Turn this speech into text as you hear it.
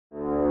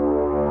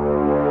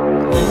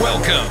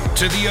Welcome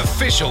to the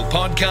official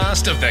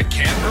podcast of the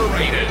Canberra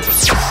Raiders.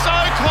 So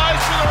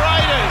close for the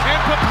Raiders,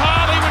 and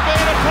Papali would be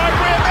an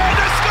appropriate man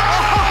to score!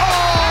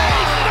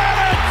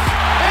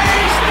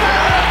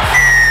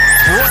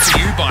 Brought to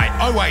you by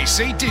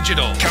OAC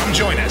Digital. Come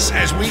join us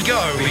as we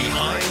go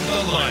behind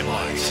the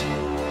limelight.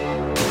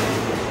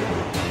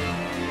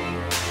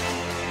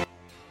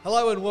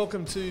 Hello and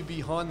welcome to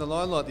Behind the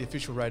Limelight, the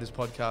official Raiders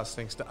podcast,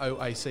 thanks to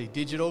OAC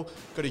Digital.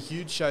 Got a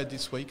huge show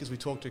this week as we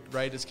talk to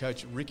Raiders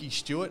coach Ricky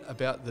Stuart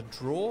about the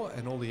draw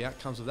and all the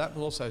outcomes of that.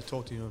 We'll also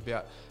talk to him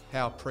about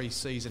how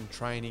pre-season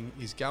training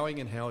is going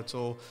and how it's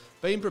all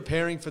been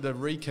preparing for the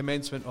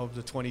recommencement of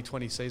the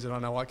 2020 season. I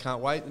know I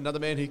can't wait. Another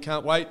man who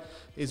can't wait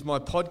is my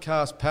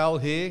podcast pal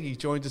here. He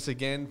joins us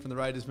again from the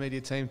Raiders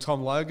media team,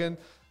 Tom Logan.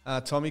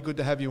 Tommy, good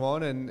to have you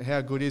on, and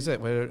how good is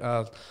it?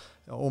 We're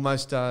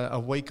almost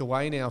a week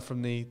away now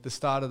from the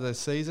start of the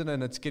season,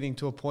 and it's getting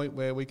to a point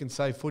where we can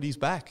say footy's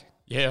back.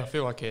 Yeah, I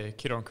feel like a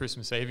kid on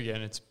Christmas Eve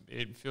again.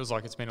 It feels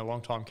like it's been a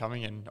long time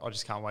coming, and I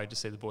just can't wait to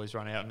see the boys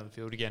run out into the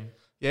field again.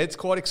 Yeah, it's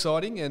quite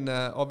exciting, and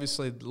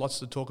obviously lots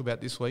to talk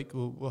about this week.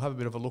 We'll have a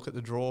bit of a look at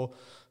the draw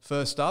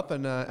first up,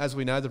 and as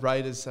we know, the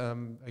Raiders are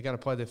going to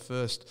play their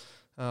first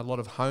lot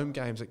of home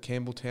games at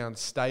Campbelltown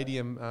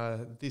Stadium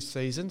this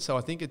season. So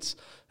I think it's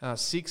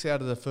 6 out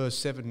of the first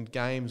 7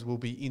 games will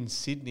be in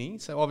Sydney.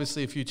 So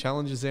obviously a few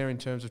challenges there in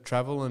terms of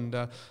travel and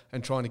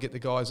trying to get the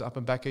guys up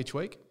and back each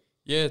week.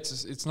 Yeah,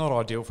 it's not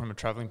ideal from a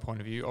travelling point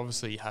of view.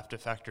 Obviously, you have to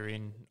factor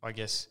in, I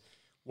guess,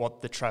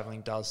 what the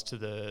travelling does to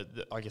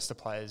the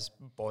player's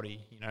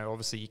body. You know,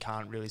 obviously you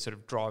can't really sort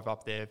of drive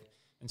up there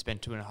and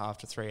spend 2.5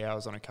 to 3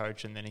 hours on a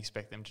coach and then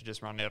expect them to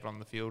just run out on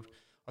the field.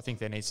 I think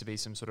there needs to be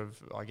some sort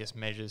of,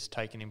 measures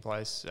taken in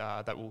place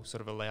that will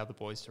sort of allow the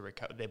boys to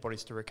their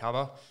bodies to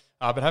recover.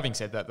 But having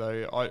said that,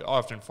 though, I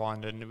often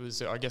find, and it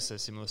was, I guess, a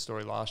similar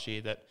story last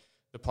year, that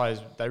the players,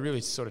 they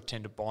really sort of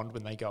tend to bond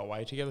when they go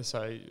away together.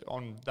 So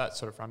on that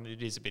sort of front,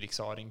 it is a bit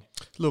exciting.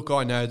 Look,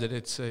 I know that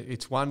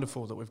it's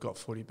wonderful that we've got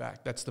footy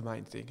back. That's the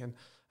main thing, and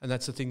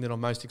that's the thing that I'm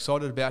most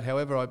excited about.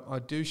 However, I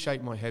do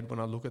shake my head when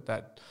I look at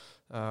that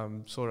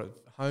sort of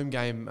home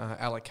game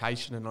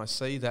allocation, and I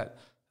see that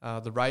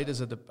the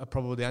Raiders are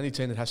probably the only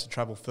team that has to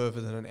travel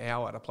further than an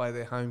hour to play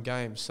their home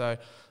games. So,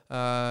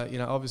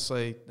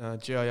 obviously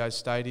GIO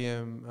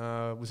Stadium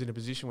was in a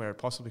position where it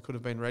possibly could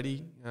have been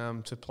ready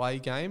to play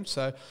games.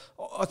 So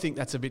I think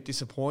that's a bit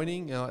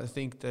disappointing. I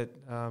think that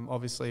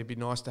obviously it'd be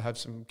nice to have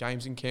some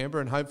games in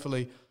Canberra, and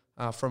hopefully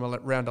from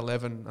round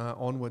 11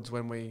 onwards,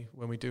 when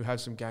we do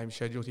have some games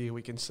scheduled here,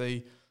 we can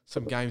see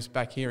some games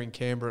back here in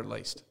Canberra at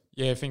least.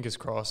 Yeah, fingers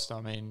crossed.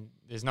 I mean,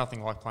 there's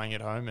nothing like playing at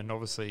home, and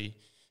obviously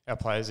our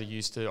players are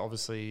used to,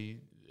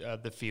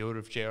 the field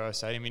of GIO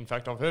Stadium. In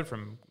fact, I've heard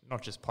from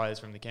not just players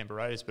from the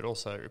Canberra Raiders, but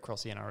also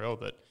across the NRL,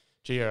 that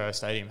GIO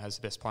Stadium has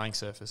the best playing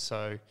surface.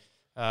 So,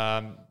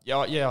 I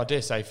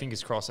dare say,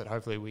 fingers crossed that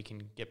hopefully we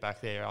can get back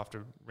there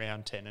after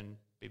round 10 and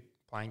be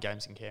playing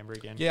games in Canberra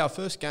again. Yeah, our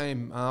first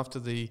game after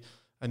the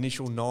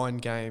initial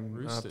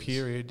 9-game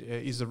period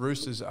is the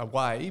Roosters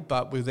away,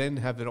 but we'll then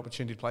have an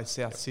opportunity to play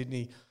South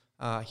Sydney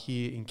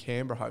here in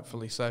Canberra,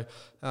 hopefully. So,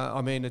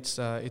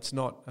 it's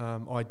not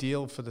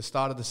ideal for the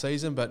start of the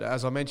season, but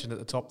as I mentioned at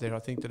the top there, I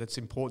think that it's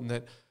important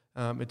that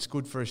it's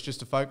good for us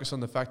just to focus on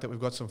the fact that we've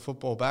got some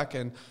football back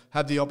and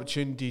have the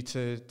opportunity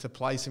to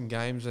play some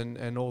games,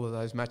 and all of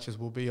those matches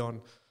will be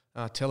on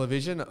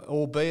television,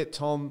 albeit,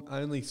 Tom,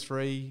 only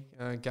 3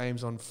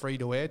 games on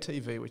free-to-air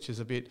TV, which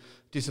is a bit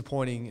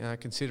disappointing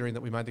considering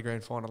that we made the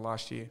grand final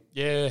last year.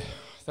 Yeah,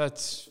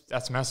 that's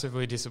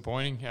massively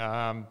disappointing.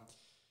 I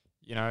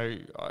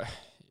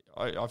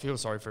feel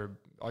sorry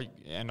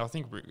and I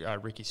think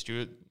Ricky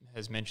Stuart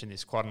has mentioned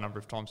this quite a number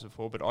of times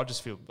before, but I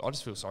just feel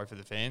sorry for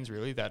the fans,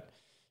 really, that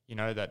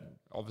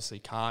obviously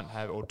can't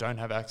have or don't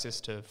have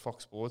access to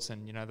Fox Sports,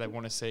 and they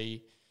want to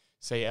see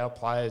our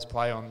players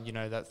play on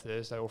that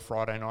Thursday or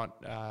Friday night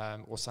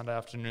or Sunday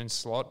afternoon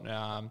slot,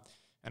 and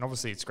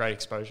obviously it's great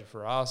exposure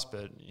for us,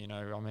 but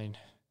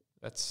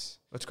it's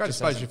great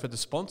exposure for the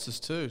sponsors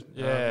too.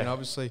 Yeah.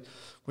 Obviously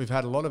we've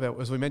had a lot of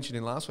as we mentioned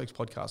in last week's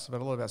podcast, we've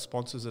had a lot of our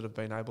sponsors that have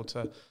been able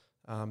to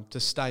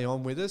stay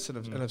on with us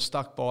and have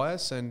stuck by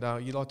us, and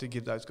you'd like to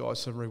give those guys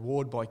some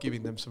reward by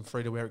giving them some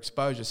free-to-air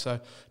exposure. So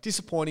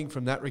disappointing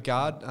from that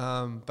regard,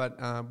 but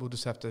we'll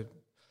just have to,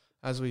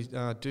 as we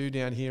do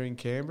down here in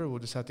Canberra, we'll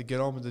just have to get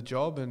on with the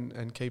job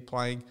and keep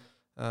playing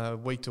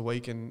week to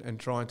week and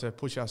trying to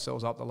push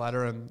ourselves up the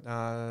ladder, and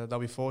they'll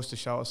be forced to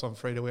show us on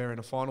free-to-air in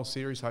a final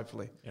series,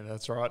 hopefully. Yeah,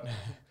 that's right.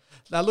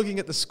 Now, looking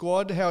at the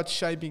squad, how it's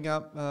shaping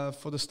up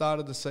for the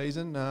start of the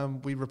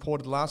season, we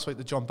reported last week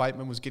that John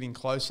Bateman was getting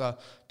closer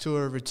to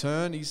a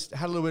return. He's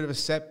had a little bit of a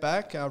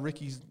setback.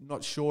 Ricky's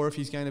not sure if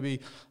he's going to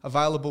be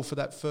available for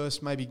that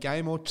first maybe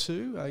game or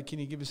two. Can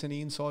you give us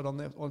any insight on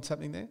that, what's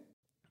happening there?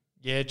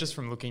 Yeah, just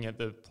from looking at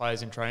the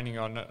players in training,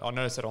 I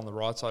noticed that on the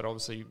right side,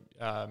 obviously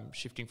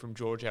shifting from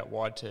George out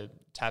wide to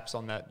Taps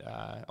on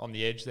that on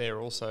the edge there.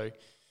 Also,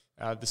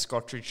 the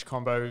Scottrich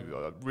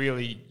combo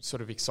really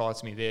sort of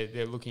excites me.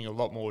 They're looking a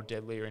lot more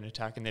deadlier in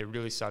attack, and they're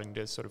really starting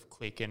to sort of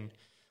click. And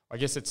I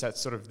guess it's that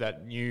sort of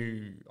that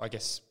new, I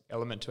guess,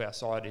 element to our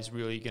side is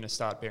really going to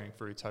start bearing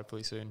fruits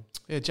hopefully soon.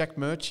 Yeah, Jack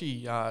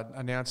Murchie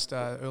announced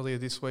earlier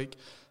this week,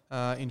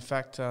 in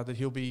fact, that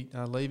he'll be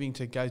leaving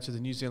to go to the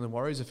New Zealand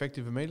Warriors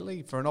effective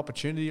immediately for an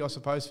opportunity, I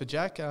suppose, for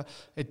Jack.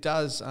 It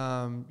does,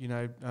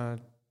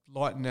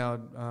 lighten our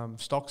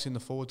stocks in the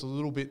forwards a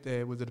little bit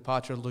there with the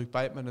departure of Luke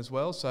Bateman as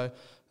well. So,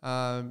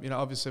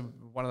 obviously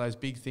one of those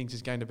big things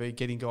is going to be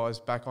getting guys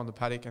back on the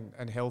paddock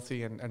and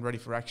healthy and ready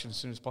for action as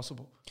soon as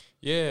possible.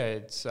 Yeah,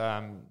 it's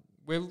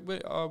we're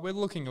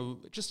looking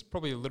just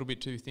probably a little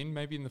bit too thin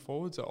maybe in the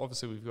forwards.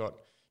 Obviously we've got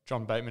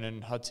John Bateman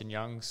and Hudson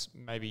Young's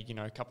maybe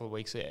a couple of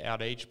weeks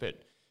out each,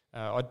 but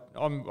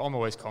I'm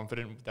always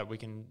confident that we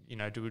can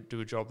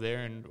do a job there.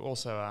 And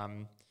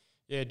also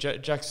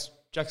Jack's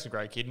a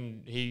great kid,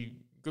 and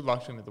good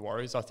luck to him with the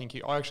Warriors. I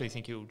actually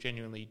think he'll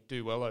genuinely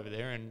do well over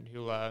there, and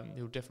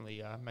he'll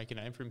definitely make a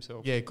name for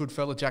himself. Yeah, good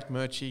fella, Jack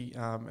Murchie,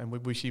 and we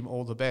wish him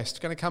all the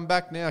best. Going to come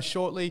back now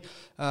shortly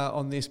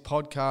on this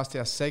podcast.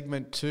 Our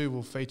segment 2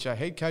 will feature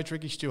head coach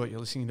Ricky Stuart.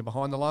 You're listening to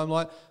Behind the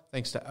Limelight,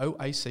 thanks to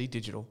OAC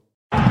Digital.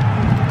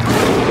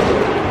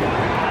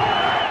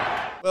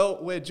 Well,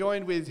 we're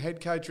joined with head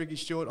coach Ricky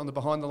Stuart on the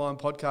Behind the Line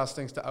podcast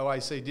thanks to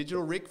OAC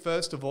Digital. Rick,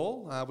 first of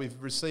all, we've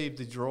received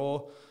the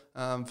draw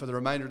for the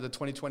remainder of the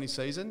 2020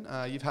 season.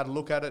 You've had a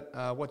look at it.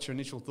 What's your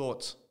initial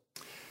thoughts?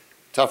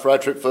 Tough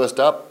road trip first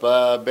up,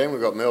 Ben.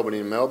 We've got Melbourne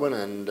in Melbourne,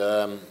 and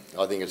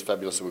I think it's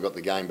fabulous that we've got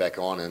the game back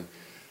on, and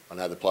I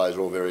know the players are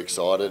all very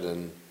excited,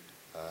 and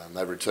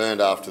they've returned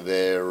after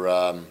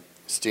their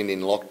stint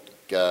in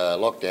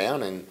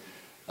lockdown and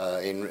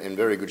in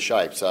very good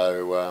shape.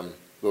 So,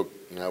 look,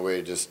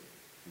 we're just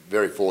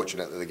very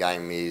fortunate that the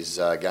game is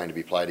going to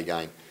be played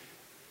again.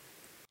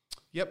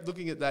 Yep,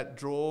 looking at that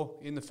draw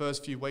in the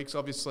first few weeks,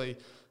 obviously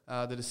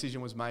the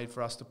decision was made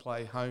for us to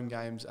play home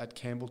games at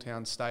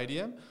Campbelltown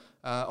Stadium.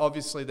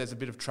 Obviously, there's a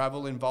bit of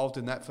travel involved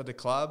in that for the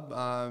club.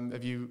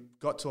 Have you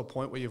got to a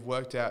point where you've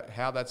worked out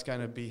how that's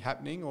going to be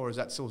happening, or is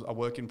that still a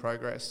work in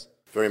progress?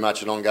 Very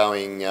much an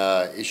ongoing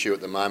issue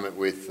at the moment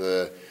with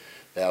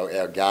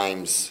our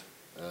games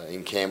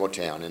in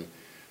Campbelltown, and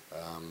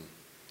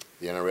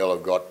the NRL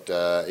have got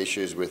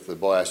issues with the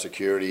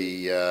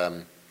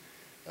biosecurity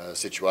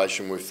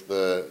situation with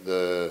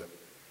the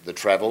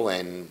travel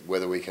and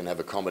whether we can have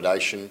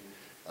accommodation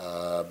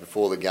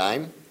before the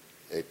game.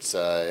 It's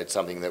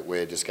something that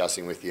we're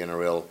discussing with the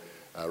NRL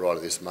right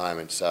at this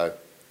moment. So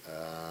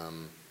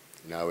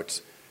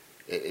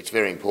it's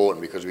very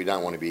important because we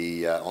don't want to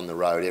be on the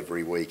road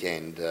every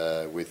weekend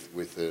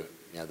with the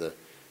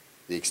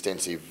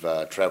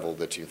extensive travel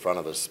that's in front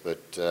of us.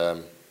 But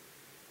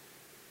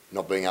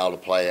not being able to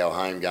play our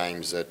home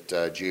games at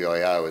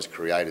GIO has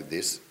created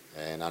this.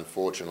 And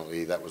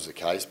unfortunately, that was the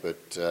case.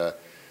 But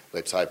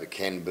let's hope it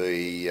can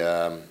be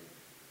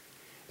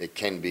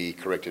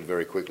corrected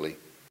very quickly.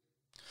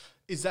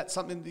 Is that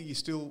something that you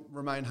still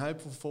remain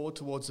hopeful for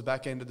towards the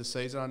back end of the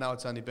season? I know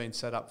it's only been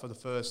set up for the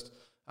first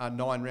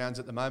 9 rounds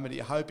at the moment. Are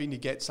you hoping to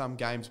get some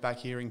games back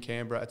here in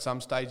Canberra at some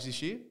stage this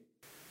year?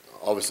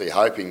 Obviously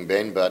hoping,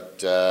 Ben, but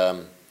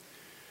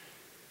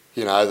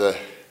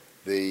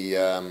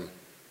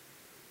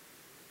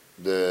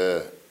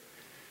the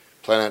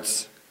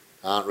planets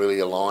aren't really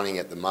aligning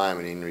at the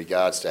moment in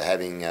regards to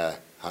having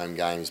home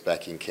games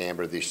back in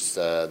Canberra this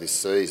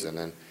season,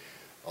 and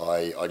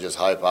I just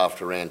hope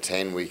after round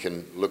 10 we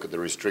can look at the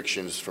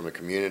restrictions from a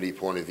community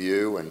point of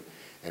view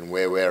and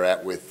where we're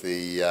at with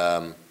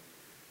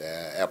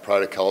our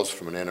protocols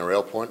from an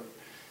NRL point,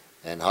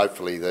 and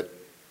hopefully that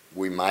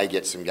we may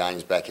get some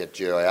games back at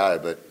GIO,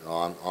 but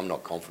I'm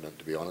not confident,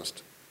 to be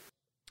honest.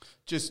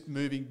 Just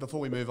moving, before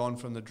we move on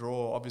from the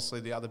draw, obviously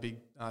the other big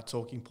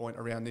talking point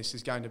around this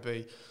is going to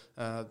be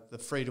the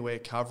free-to-air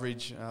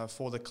coverage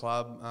for the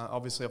club.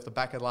 Obviously off the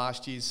back of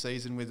last year's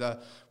season with a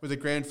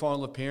grand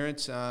final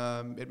appearance,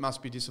 it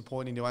must be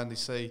disappointing to only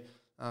see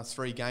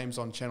 3 games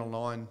on Channel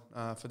 9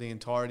 for the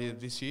entirety of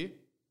this year.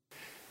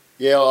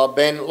 Yeah,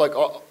 Ben,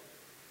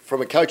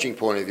 from a coaching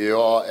point of view,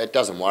 it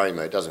doesn't worry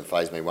me. It doesn't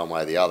faze me one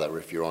way or the other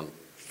if you're on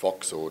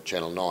Fox or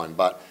Channel 9.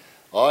 But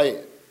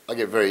I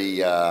get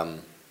very,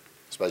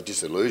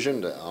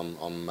 disillusioned.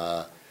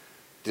 I'm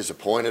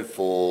disappointed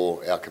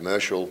for our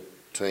commercial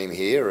team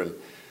here and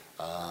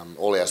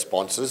all our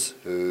sponsors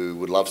who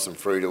would love some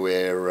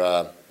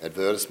free-to-air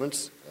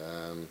advertisements.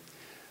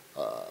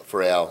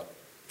 For our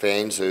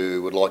fans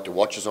who would like to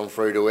watch us on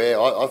free-to-air,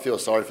 I feel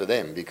sorry for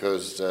them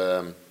because,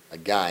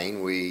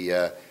 again, we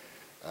are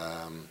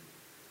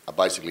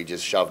basically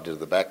just shoved to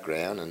the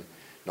background and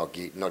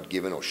not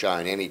given or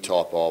shown any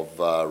type of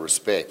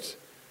respect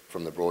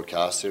from the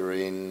broadcaster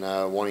in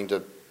wanting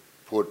to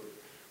put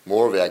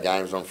more of our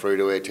games on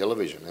free-to-air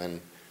television.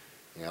 And,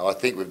 I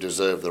think we've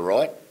deserved the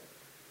right.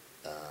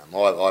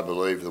 I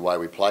believe the way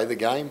we play the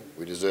game,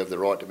 we deserve the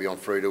right to be on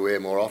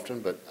free-to-air more often.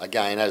 But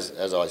again,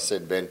 as I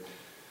said, Ben,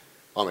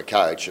 I'm a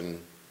coach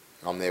and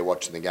I'm there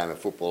watching the game of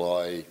football.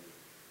 I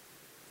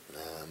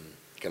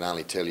can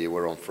only tell you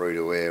we're on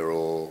free-to-air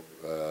or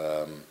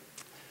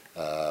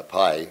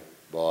pay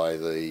by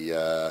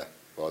the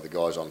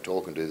guys I'm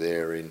talking to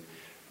there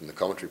from the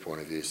commentary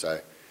point of view.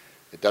 So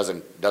it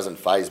doesn't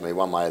faze me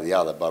one way or the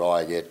other, but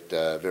I get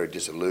very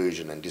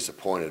disillusioned and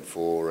disappointed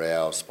for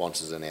our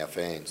sponsors and our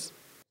fans.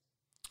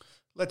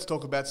 Let's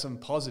talk about some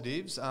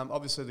positives.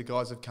 Obviously, the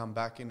guys have come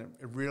back in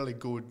a really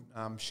good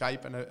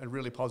shape and a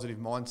really positive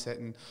mindset,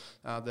 and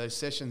those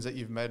sessions that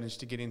you've managed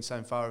to get in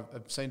so far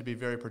have seemed to be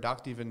very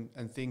productive,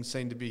 and things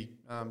seem to be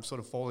sort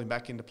of falling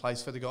back into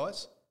place for the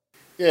guys.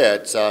 Yeah,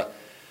 it's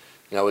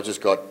we've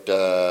just got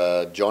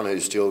John,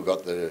 who's still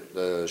got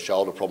the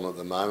shoulder problem at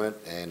the moment,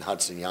 and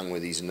Hudson Young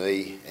with his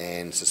knee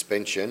and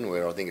suspension,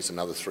 where I think it's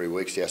another 3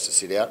 weeks he has to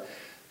sit out.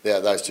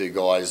 Those two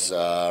guys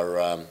are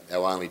our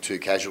only two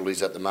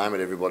casualties at the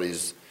moment.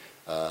 Everybody's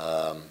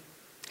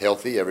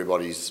healthy,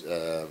 everybody's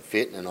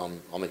fit, and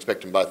I'm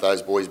expecting both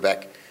those boys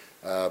back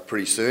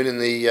pretty soon in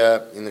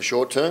the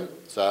short term.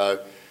 So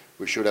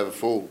we should have a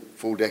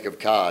full deck of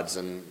cards,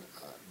 and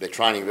they're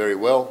training very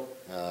well.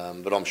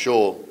 But I'm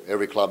sure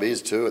every club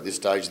is too at this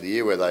stage of the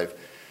year, where they've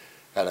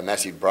had a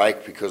massive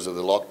break because of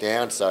the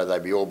lockdown, so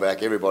they'd be all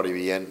back. Everybody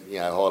be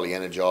highly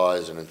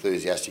energised and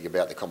enthusiastic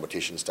about the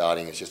competition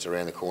starting. It's just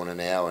around the corner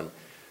now, and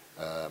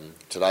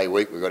today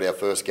week we've got our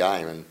first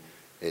game, and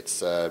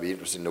it's be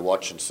interesting to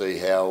watch and see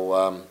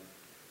how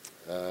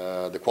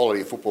the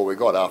quality of football we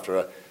got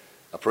after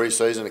a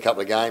pre-season, a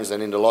couple of games,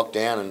 and into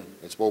lockdown, and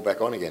it's all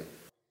back on again.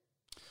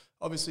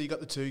 Obviously, you got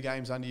the 2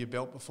 games under your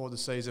belt before the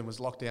season was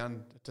locked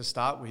down to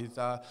start with,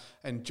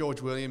 and George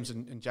Williams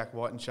and Jack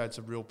Whiten showed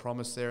some real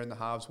promise there in the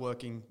halves,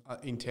 working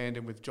in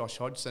tandem with Josh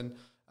Hodgson.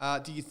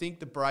 Do you think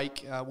the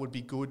break would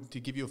be good to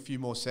give you a few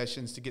more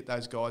sessions to get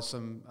those guys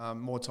some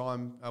more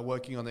time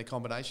working on their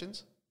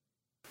combinations?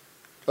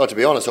 Well, to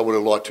be honest, I would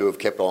have liked to have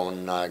kept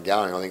on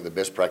going. I think the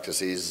best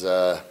practice is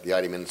the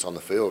 80 minutes on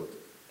the field.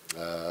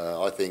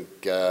 I think,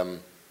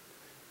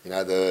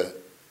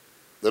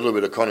 the little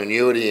bit of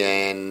continuity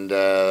and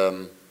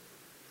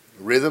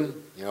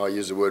rhythm. I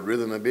use the word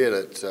rhythm a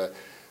bit.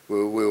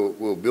 We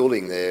were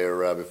building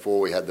there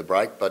before we had the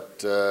break, but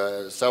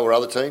so were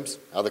other teams,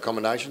 other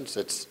combinations.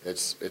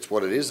 It's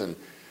what it is, and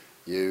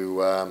you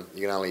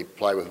can only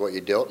play with what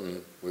you're dealt,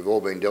 and we've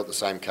all been dealt the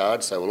same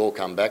cards, so we'll all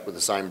come back with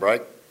the same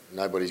break.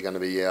 Nobody's going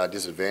to be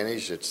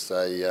disadvantaged.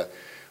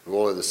 We've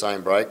all had the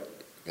same break.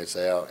 It's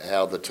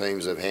how the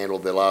teams have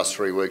handled their last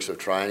 3 weeks of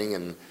training,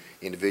 and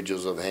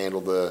individuals have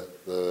handled the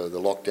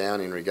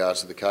lockdown in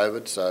regards to the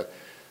COVID. So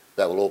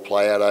that will all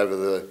play out over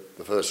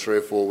the first 3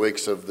 or 4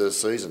 weeks of the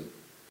season.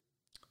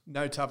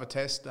 No tougher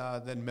test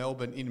than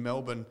Melbourne in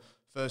Melbourne,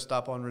 first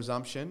up on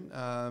resumption.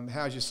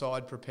 How's your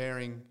side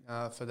preparing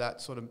for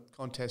that sort of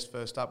contest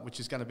first up, which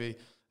is going to be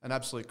an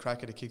absolute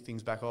cracker to kick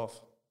things back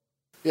off?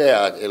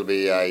 Yeah, it'll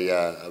be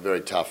a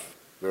very tough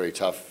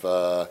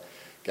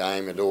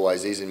game. It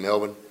always is in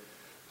Melbourne.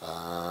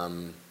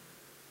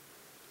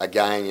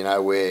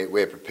 Again,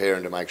 we're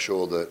preparing to make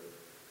sure that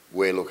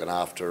we're looking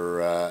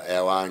after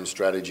our own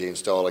strategy and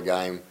style of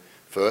game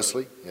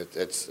firstly.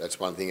 That's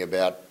one thing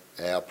about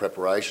our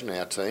preparation,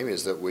 our team,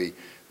 is that we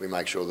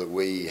make sure that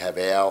we have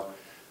our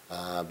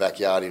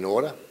backyard in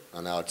order.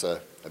 I know it's a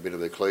bit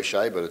of a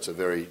cliche, but it's a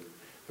very,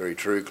 very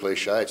true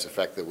cliche. It's the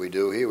fact that we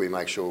do here. We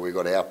make sure we've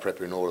got our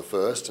prep in order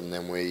first, and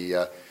then we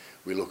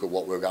look at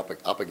what we're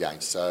up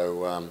against.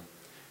 So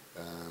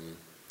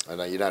I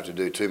know you don't have to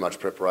do too much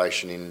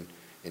preparation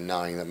in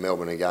knowing that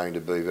Melbourne are going to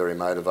be very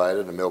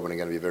motivated, and Melbourne are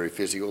going to be very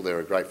physical. They're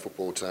a great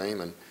football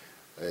team, and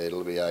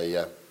it'll be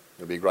a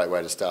great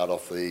way to start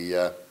off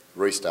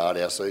restart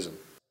our season.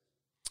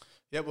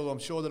 Yeah, well, I'm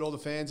sure that all the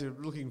fans are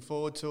looking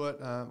forward to it.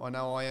 I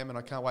know I am, and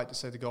I can't wait to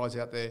see the guys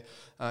out there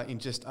in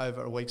just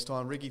over a week's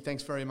time. Ricky,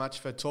 thanks very much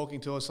for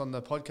talking to us on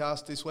the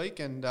podcast this week,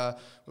 and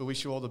we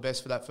wish you all the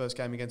best for that first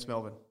game against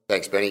Melbourne.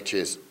 Thanks, Benny.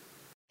 Cheers.